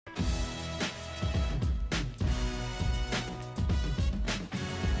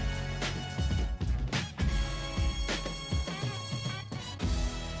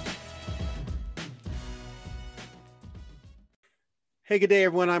Hey, good day,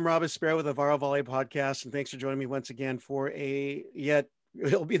 everyone. I'm Rob Sparrow with the Varo Volley Podcast, and thanks for joining me once again for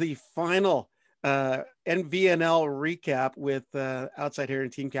it'll be the final VNL recap with outside here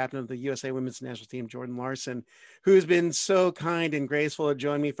and team captain of the USA Women's National Team, Jordan Larson, who's been so kind and graceful to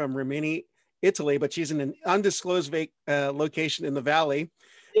join me from Rimini, Italy, but she's in an undisclosed location in the Valley.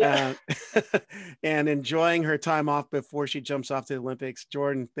 Yeah. And enjoying her time off before she jumps off to the Olympics.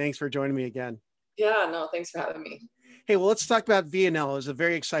 Jordan, thanks for joining me again. Yeah, no, thanks for having me. Hey, well, let's talk about VNL. It was a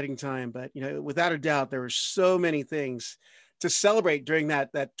very exciting time, but without a doubt, there were so many things to celebrate during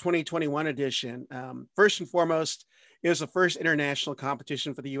that 2021 edition. First and foremost, it was the first international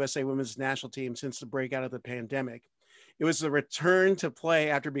competition for the USA Women's National Team since the breakout of the pandemic. It was the return to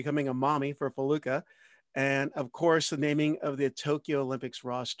play after becoming a mommy for Feluca, and of course, the naming of the Tokyo Olympics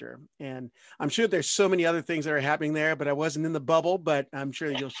roster. And I'm sure there's so many other things that are happening there, but I wasn't in the bubble, but I'm sure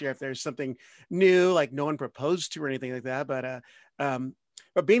you'll share if there's something new, like no one proposed to or anything like that.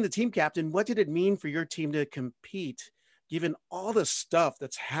 But being the team captain, what did it mean for your team to compete, given all the stuff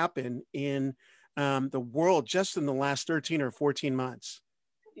that's happened in the world just in the last 13 or 14 months?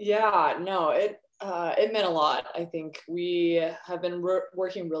 Yeah, no, it meant a lot. I think we have been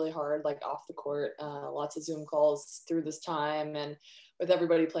working really hard, like off the court, lots of Zoom calls through this time, and with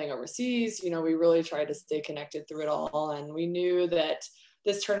everybody playing overseas, we really tried to stay connected through it all. And we knew that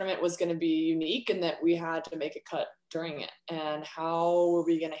this tournament was going to be unique and that we had to make a cut during it. And how were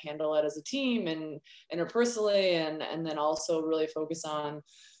we going to handle it as a team and interpersonally, and then also really focus on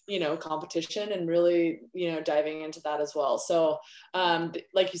competition and really, diving into that as well. So,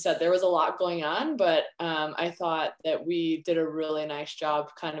 like you said, there was a lot going on, but I thought that we did a really nice job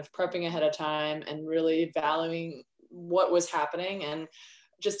kind of prepping ahead of time and really valuing what was happening and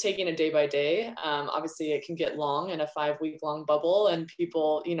just taking it day by day. Obviously it can get long in a 5-week long bubble, and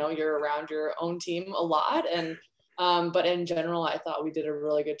people, you're around your own team a lot. But in general, I thought we did a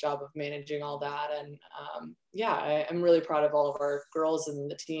really good job of managing all that. And I'm really proud of all of our girls and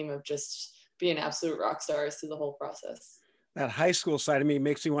the team of just being absolute rock stars through the whole process. That high school side of me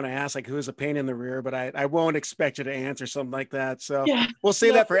makes me want to ask, like, who's a pain in the rear, but I won't expect you to answer something like that. So yeah, we'll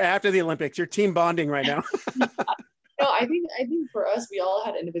save that for after the Olympics. You're team bonding right now. No, I think for us, we all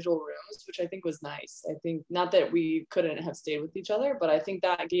had individual rooms, which I think was nice. I think not that we couldn't have stayed with each other, but I think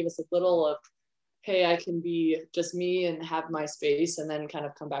that gave us a little of, hey, I can be just me and have my space and then kind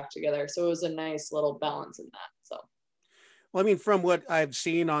of come back together. So it was a nice little balance in that. So. Well, I mean, from what I've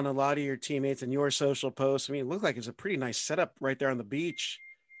seen on a lot of your teammates and your social posts, I mean, it looked like it's a pretty nice setup right there on the beach.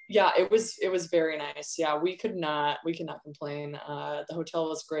 Yeah, it was very nice. Yeah, we cannot complain. The hotel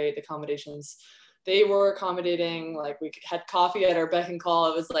was great. The accommodations, they were accommodating. Like, we had coffee at our beck and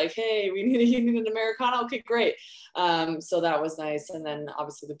call. It was like, hey, you need an Americano. Okay, great. So that was nice. And then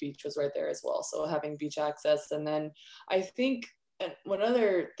obviously the beach was right there as well. So having beach access. And then I think one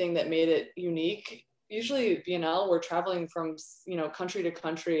other thing that made it unique, usually, we're traveling from, country to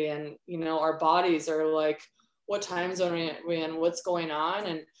country, and, our bodies are like, what time zone are we in, what's going on?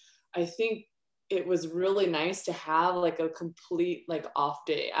 And I think it was really nice to have like a complete off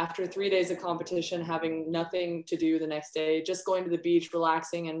day after 3 days of competition, having nothing to do the next day, just going to the beach,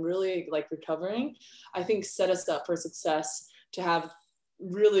 relaxing and really recovering. I think set us up for success to have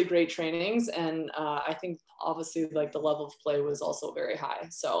really great trainings. And I think obviously the level of play was also very high.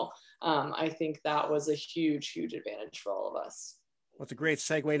 So I think that was a huge advantage for all of us. Well, it's a great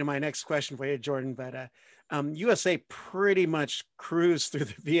segue to my next question for you, Jordan. But USA pretty much cruised through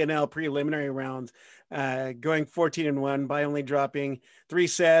the VNL preliminary round, going 14-1 by only dropping 3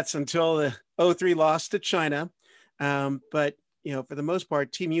 sets until the 0-3 loss to China. But for the most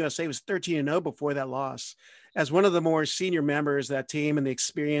part, Team USA was 13-0 before that loss. As one of the more senior members of that team and the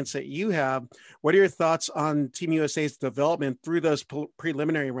experience that you have, what are your thoughts on Team USA's development through those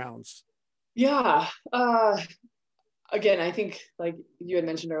preliminary rounds? Yeah. Again, I think like you had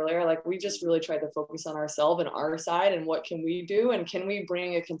mentioned earlier, we just really tried to focus on ourselves and our side and what can we do, and can we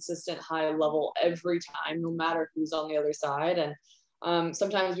bring a consistent high level every time, no matter who's on the other side. And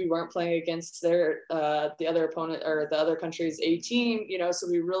sometimes we weren't playing against the other opponent or the other country's A team, so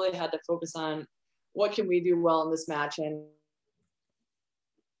we really had to focus on what can we do well in this match. And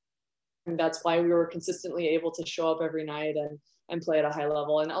that's why we were consistently able to show up every night and play at a high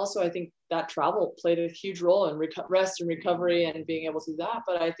level. And also I think that travel played a huge role in rest and recovery and being able to do that.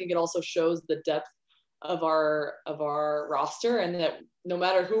 But I think it also shows the depth of our roster, and that no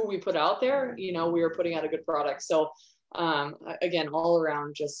matter who we put out there, we were putting out a good product. So again, all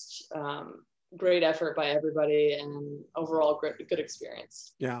around just great effort by everybody, and overall good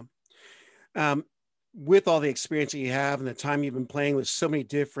experience. Yeah. With all the experience that you have and the time you've been playing with so many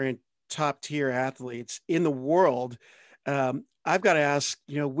different top tier athletes in the world, I've got to ask,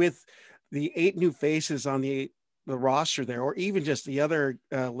 with the 8 new faces on the roster there, or even just the other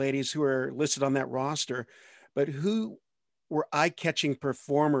ladies who are listed on that roster, but who were eye-catching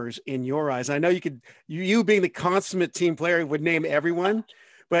performers in your eyes? I know you being the consummate team player would name everyone,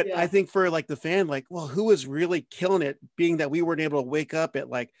 but I think for like the fan, like, well, who was really killing it, being that we weren't able to wake up at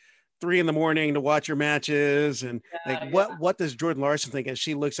like 3 a.m. to watch your matches, and like what does Jordan Larson think as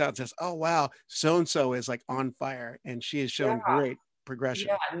she looks out and says, oh wow, so and so is like on fire and she has shown great progression?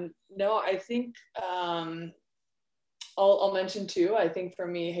 No, I think I'll mention too. I think for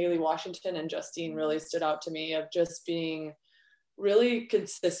me, Haley Washington and Justine really stood out to me of just being really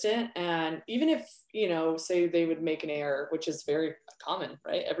consistent. And even if, say they would make an error, which is very common,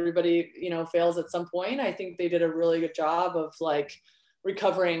 right? Everybody, fails at some point. I think they did a really good job of like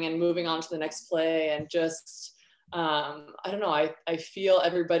recovering and moving on to the next play. And just, I don't know, I feel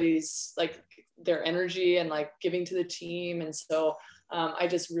everybody's like their energy and like giving to the team. And so I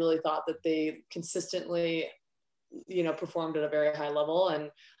just really thought that they consistently, performed at a very high level. And,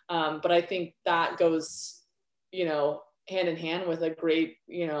 but I think that goes, hand in hand with a great,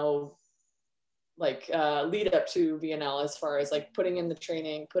 lead up to VNL, as far as like putting in the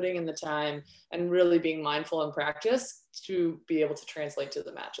training, putting in the time, and really being mindful in practice to be able to translate to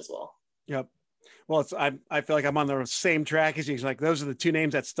the match as well. Yep. Well, I feel like I'm on the same track as you. Like, those are the 2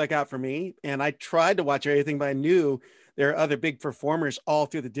 names that stuck out for me. And I tried to watch everything, but I knew there are other big performers all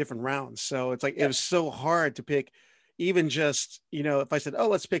through the different rounds. So it's like, it was so hard to pick, even just, if I said, oh,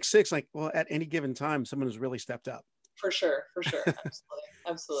 let's pick 6, like, well, at any given time, someone has really stepped up. For sure.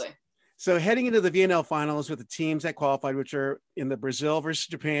 Absolutely. So heading into the VNL finals with the teams that qualified, which are in the Brazil versus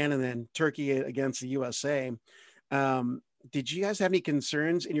Japan and then Turkey against the USA, did you guys have any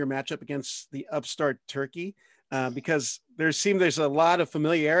concerns in your matchup against the upstart Turkey? Because there's a lot of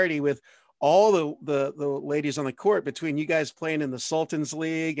familiarity with all the ladies on the court between you guys playing in the Sultans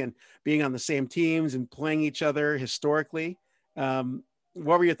League and being on the same teams and playing each other historically. What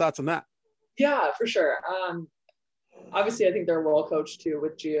were your thoughts on that? Yeah, for sure. Obviously, I think they're well coached too,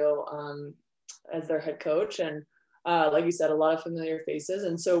 with Gio as their head coach, and like you said, a lot of familiar faces.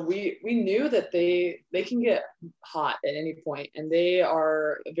 And so we knew that they can get hot at any point, and they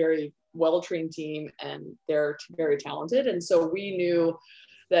are a very well-trained team, and they're very talented. And so we knew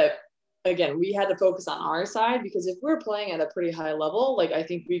that, again, we had to focus on our side, because if we're playing at a pretty high level, like, I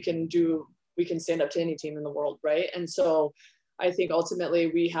think we can stand up to any team in the world, right? And so I think ultimately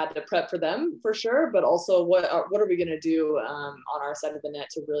we had to prep for them for sure, but also what are we going to do on our side of the net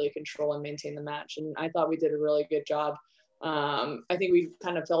to really control and maintain the match? And I thought we did a really good job. I think we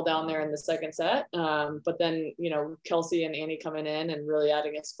kind of fell down there in the second set, but then, Kelsey and Annie coming in and really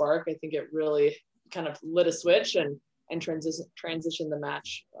adding a spark, I think it really kind of lit a switch and transition the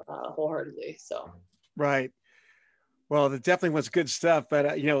match wholeheartedly. So right. Well, it definitely was good stuff.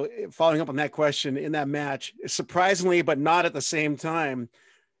 But, following up on that question, in that match, surprisingly, but not at the same time,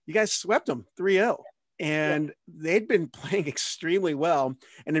 you guys swept them 3-0. And they'd been playing extremely well.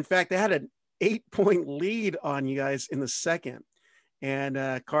 And in fact, they had an 8-point lead on you guys in the second. And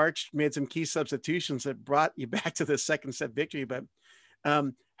Karch made some key substitutions that brought you back to the second set victory. But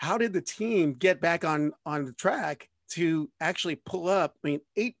how did the team get back on the track to actually pull up? I mean,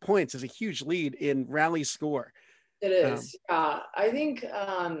 8 points is a huge lead in rally score. It is. I think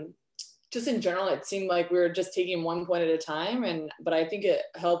just in general, it seemed like we were just taking 1 point at a time. But I think it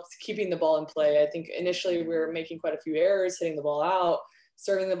helped keeping the ball in play. I think initially we were making quite a few errors, hitting the ball out,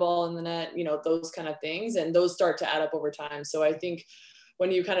 serving the ball in the net, those kind of things. And those start to add up over time. So I think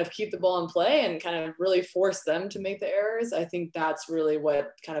when you kind of keep the ball in play and kind of really force them to make the errors, I think that's really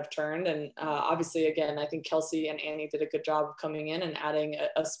what kind of turned. And obviously, again, I think Kelsey and Annie did a good job of coming in and adding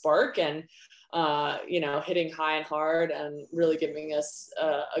a spark and, hitting high and hard and really giving us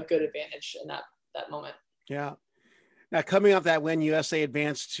a good advantage in that moment. Yeah. Now, coming off that win, USA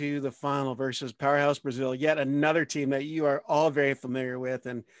advanced to the final versus Powerhouse Brazil, yet another team that you are all very familiar with,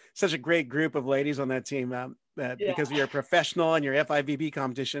 and such a great group of ladies on that team because of your professional and your FIVB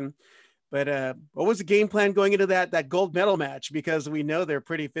competition. But what was the game plan going into that gold medal match? Because we know they're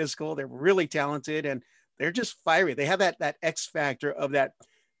pretty physical, they're really talented, and they're just fiery. They have that X factor of that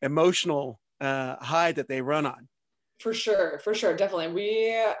emotional high that they run on. For sure. Definitely.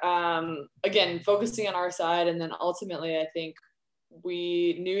 We, again, focusing on our side. And then ultimately, I think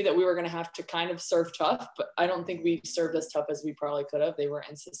we knew that we were going to have to kind of serve tough, but I don't think we served as tough as we probably could have. They were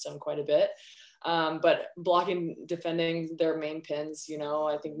in system quite a bit. But blocking, defending their main pins,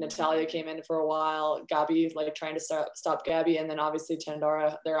 I think Natalia came in for a while, Gabi, trying to stop Gabi. And then obviously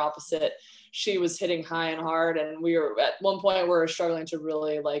Tandara, their opposite, she was hitting high and hard. And we were at one point, we were struggling to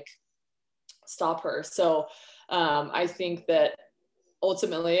really stop her. So I think that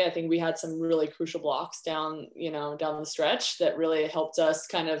ultimately, I think we had some really crucial blocks down the stretch that really helped us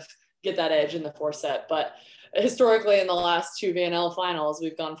kind of get that edge in the 4-set. But historically, in the last 2 VNL finals,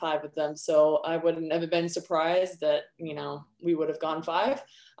 we've gone 5 with them. So I wouldn't have been surprised that, we would have gone 5.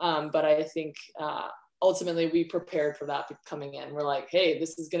 But I think ultimately we prepared for that coming in. We're like, hey,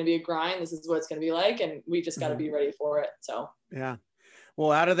 this is going to be a grind. This is what it's going to be like. And we just got to be ready for it. So, yeah.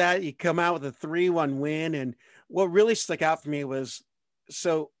 Well, out of that, you come out with a 3-1 win. And what really stuck out for me was,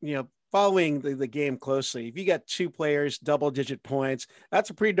 following the game closely, if you got 2 players, double-digit points, that's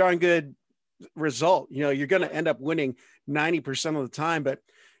a pretty darn good result. You're going to end up winning 90% of the time, but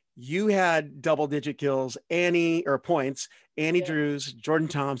you had double-digit kills, points, Annie Drews, Jordan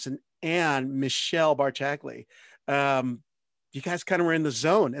Thompson, and Michelle Barchackley. You guys kind of were in the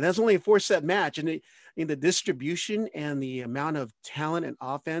zone, and that's only a 4-set match. And the distribution and the amount of talent and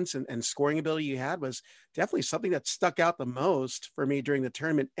offense and scoring ability you had was definitely something that stuck out the most for me during the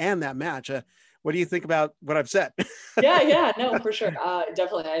tournament and that match. What do you think about what I've said? Yeah, no, for sure.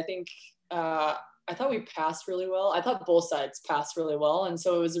 Definitely. I think, I thought we passed really well. I thought both sides passed really well. And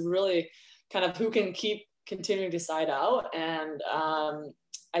so it was really kind of who can keep continuing to side out. And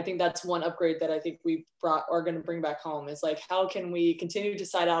I think that's one upgrade that I think we are going to bring back home is like, how can we continue to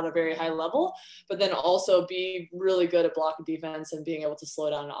side out at a very high level, but then also be really good at blocking defense and being able to slow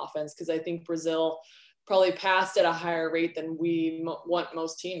down an offense? Because I think Brazil probably passed at a higher rate than we want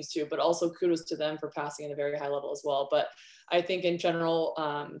most teams to, but also kudos to them for passing at a very high level as well. But I think in general,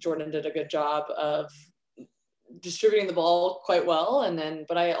 Jordan did a good job of distributing the ball quite well.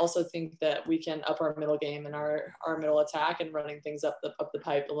 But I also think that we can up our middle game and our middle attack and running things up the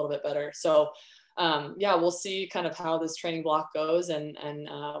pipe a little bit better. So we'll see kind of how this training block goes. And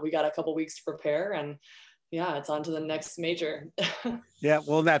we got a couple weeks to prepare, and it's on to the next major. Yeah.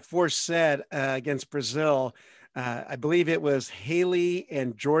 Well, that 4-set against Brazil, I believe it was Haley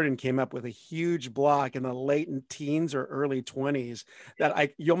and Jordan came up with a huge block in the late teens or early 20s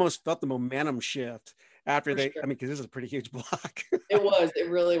that you almost felt the momentum shift after because this is a pretty huge block. It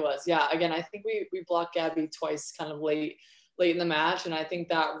really was. Yeah. Again, I think we blocked Gabby twice kind of late in the match. And I think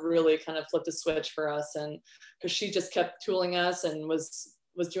that really kind of flipped a switch for us. And because she just kept tooling us and was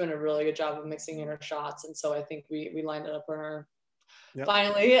doing a really good job of mixing in her shots. And so I think we lined it up for her. Yep.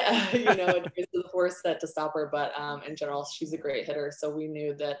 Finally, it was the 4-set to stop her. But in general, she's a great hitter. So we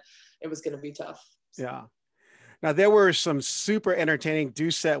knew that it was going to be tough. So. Yeah. Now, there were some super entertaining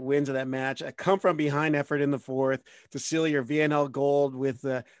set wins of that match. A come from behind effort in the 4th to seal your VNL gold with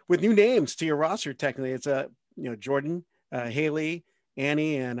new names to your roster. Technically, it's Jordan, Haley,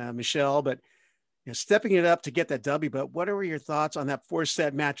 Annie, and Michelle. But stepping it up to get that W. But what are your thoughts on that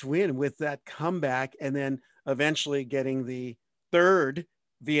 4-set match win with that comeback, and then eventually getting the 3rd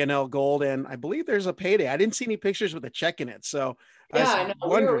VNL gold? And I believe there's a payday. I didn't see any pictures with a check in it, so I know.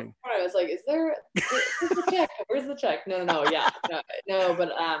 Wondering. I was like, where's the check? Where's the check? No.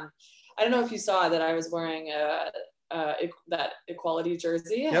 But I don't know if you saw that I was wearing that equality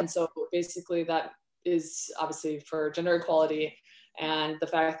jersey. Yep. And so basically that is obviously for gender equality, and the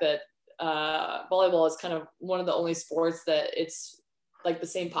fact that volleyball is kind of one of the only sports that it's like the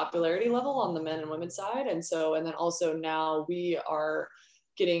same popularity level on the men and women's side. And then also now we are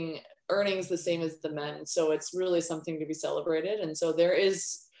getting earnings the same as the men. So it's really something to be celebrated. And so there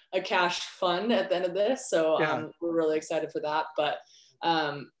is a cash fund at the end of this. So we're really excited for that. But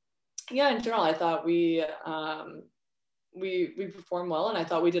in general, I thought we performed well, and I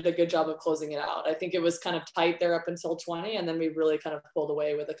thought we did a good job of closing it out. I think it was kind of tight there up until 20, and then we really kind of pulled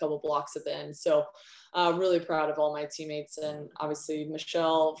away with a couple blocks at the end. So really proud of all my teammates, and obviously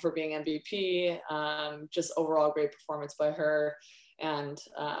Michelle for being MVP. Just overall great performance by her. And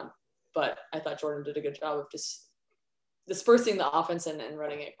but I thought Jordan did a good job of just dispersing the offense and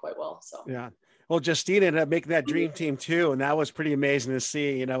running it quite well. So well, Justine ended up making that dream team too, and that was pretty amazing to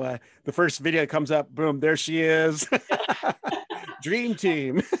see. The first video comes up, boom, there she is. Dream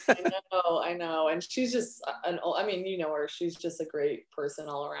team. I know. And she's just her, she's just a great person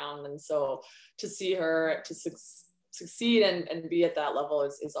all around. And so to see her to succeed and be at that level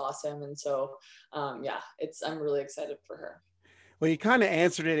is awesome. And so I'm really excited for her. Well, you kind of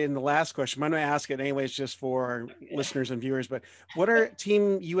answered it in the last question. I'm going to ask it anyways, just for our listeners and viewers. But what are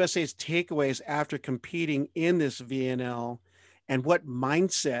Team USA's takeaways after competing in this VNL, and what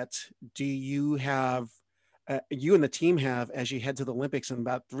mindset do you have, you and the team have, as you head to the Olympics in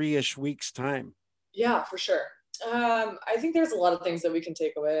about 3-ish weeks' time? Yeah, for sure. I think there's a lot of things that we can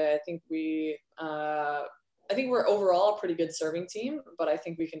take away. I think we're overall a pretty good serving team, but I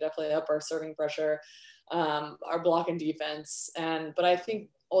think we can definitely up our serving pressure, our block and defense. But I think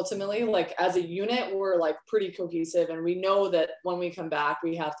ultimately, like as a unit, we're like pretty cohesive, and we know that when we come back,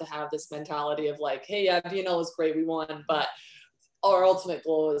 we have to have this mentality of like, hey, yeah, VNL is great, we won, but our ultimate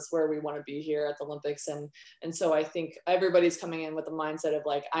goal is where we want to be here at the Olympics. And so I think everybody's coming in with the mindset of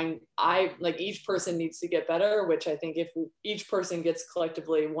like, I like each person needs to get better, which I think if each person gets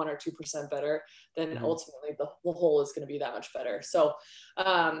collectively 1 or 2% better, then ultimately the whole is going to be that much better. So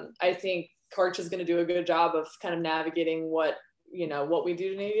I think Karch is going to do a good job of kind of navigating what we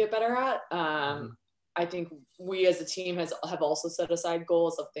do need to get better at. I think we as a team have also set aside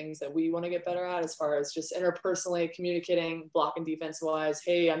goals of things that we want to get better at, as far as just interpersonally communicating, blocking defense wise.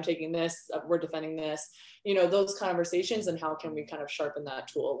 Hey, I'm taking this, we're defending this, those conversations, and how can we kind of sharpen that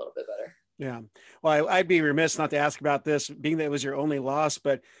tool a little bit better. Yeah. Well, I'd be remiss not to ask about this, being that it was your only loss,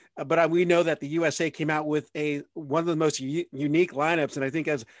 but we know that the USA came out with one of the most unique lineups. And I think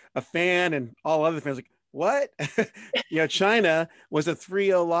as a fan and all other fans, like, what? China was a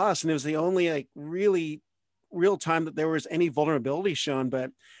 3-0 loss, and it was the only like really real time that there was any vulnerability shown.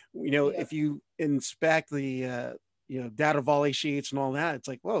 But if you inspect the data volley sheets and all that, it's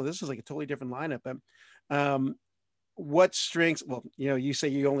like, whoa, this is like a totally different lineup. But what strengths? Well, you say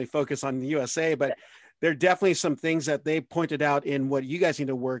you only focus on the USA, but there are definitely some things that they pointed out in what you guys need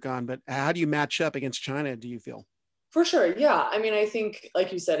to work on. But how do you match up against China, do you feel? For sure. Yeah. I mean, I think,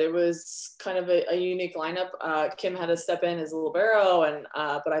 like you said, it was kind of a unique lineup. Kim had to step in as a libero,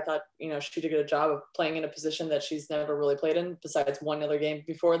 but I thought, she did a good job of playing in a position that she's never really played in besides one other game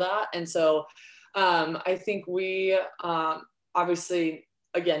before that. And so I think we obviously,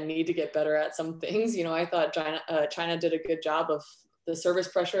 again, need to get better at some things. I thought China did a good job of the service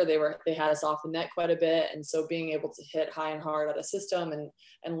pressure. They had us off the net quite a bit. And so being able to hit high and hard at a system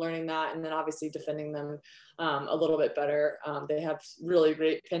and learning that, and then obviously defending them a little bit better. They have really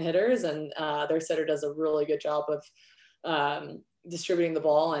great pin hitters, and their setter does a really good job of distributing the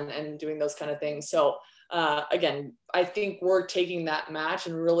ball and doing those kind of things. So again, I think we're taking that match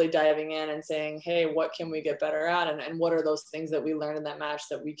and really diving in and saying, hey, what can we get better at? And what are those things that we learned in that match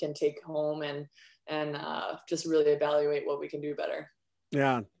that we can take home and just really evaluate what we can do better.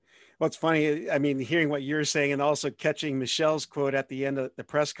 Yeah. Well, it's funny. I mean, hearing what you're saying and also catching Michelle's quote at the end of the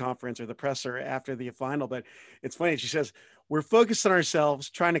press conference or the presser after the final. But it's funny. She says, we're focused on ourselves,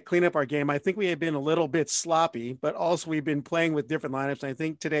 trying to clean up our game. I think we have been a little bit sloppy, but also we've been playing with different lineups. And I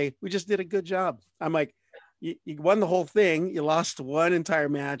think today we just did a good job. I'm like, you won the whole thing. You lost one entire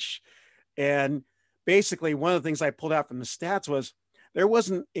match. And basically one of the things I pulled out from the stats was there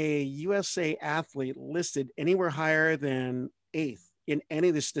wasn't a USA athlete listed anywhere higher than 8th in any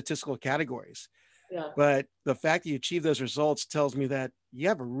of the statistical categories. Yeah. But the fact that you achieve those results tells me that you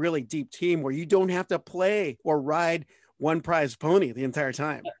have a really deep team where you don't have to play or ride one prize pony the entire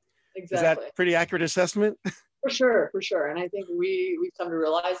time. Exactly. Is that pretty accurate assessment? For sure. And I think we've come to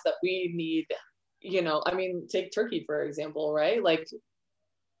realize that we need, take Turkey, for example, right? Like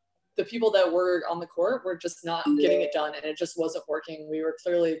the people that were on the court were just not getting it done, and it just wasn't working.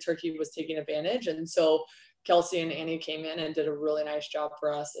 Turkey was taking advantage. And so Kelsey and Annie came in and did a really nice job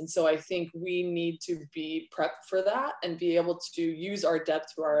for us. And so I think we need to be prepped for that and be able to use our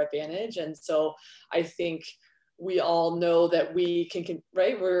depth to our advantage. And so I think we all know that we can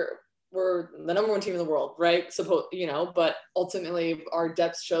right? We're the number one team in the world, right? But ultimately our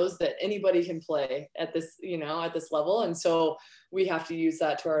depth shows that anybody can play at this level. And so we have to use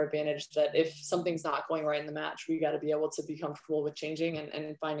that to our advantage, that if something's not going right in the match, we got to be able to be comfortable with changing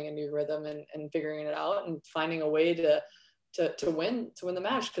and finding a new rhythm and figuring it out and finding a way to win the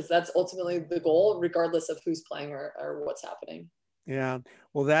match. Cause that's ultimately the goal, regardless of who's playing or what's happening. Yeah.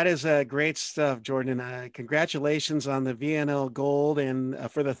 Well, that is great stuff, Jordan. Congratulations on the VNL gold and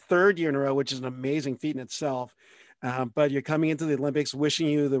for the 3rd year in a row, which is an amazing feat in itself. But you're coming into the Olympics, wishing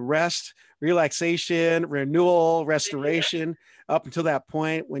you the rest, relaxation, renewal, restoration up until that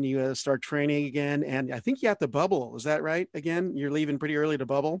point when you start training again. And I think you have to bubble. Is that right? Again, you're leaving pretty early to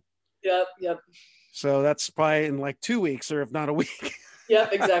bubble. Yep. So that's probably in like 2 weeks or if not a week.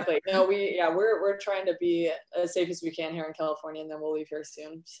 Yep, exactly. No, we're trying to be as safe as we can here in California, and then we'll leave here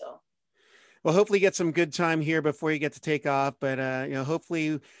soon. So, well, hopefully get some good time here before you get to take off. But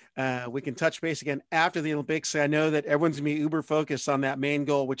hopefully we can touch base again after the Olympics. I know that everyone's gonna be uber focused on that main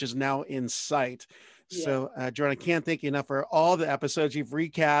goal, which is now in sight. Yeah. So, Jordan, I can't thank you enough for all the episodes you've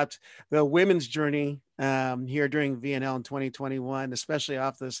recapped the women's journey here during VNL in 2021, especially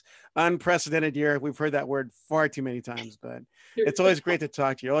off this unprecedented year. We've heard that word far too many times, but it's always great to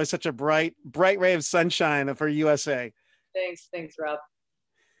talk to you. Always such a bright ray of sunshine for USA. Thanks, Rob.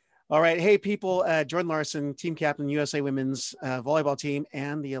 All right. Hey, people, Jordan Larson, team captain, USA women's volleyball team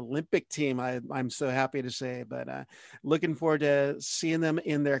and the Olympic team. I'm so happy to say, but looking forward to seeing them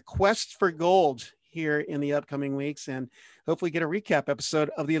in their quest for gold here in the upcoming weeks and hopefully get a recap episode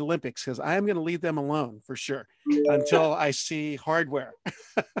of the Olympics because I am going to leave them alone for sure until I see hardware.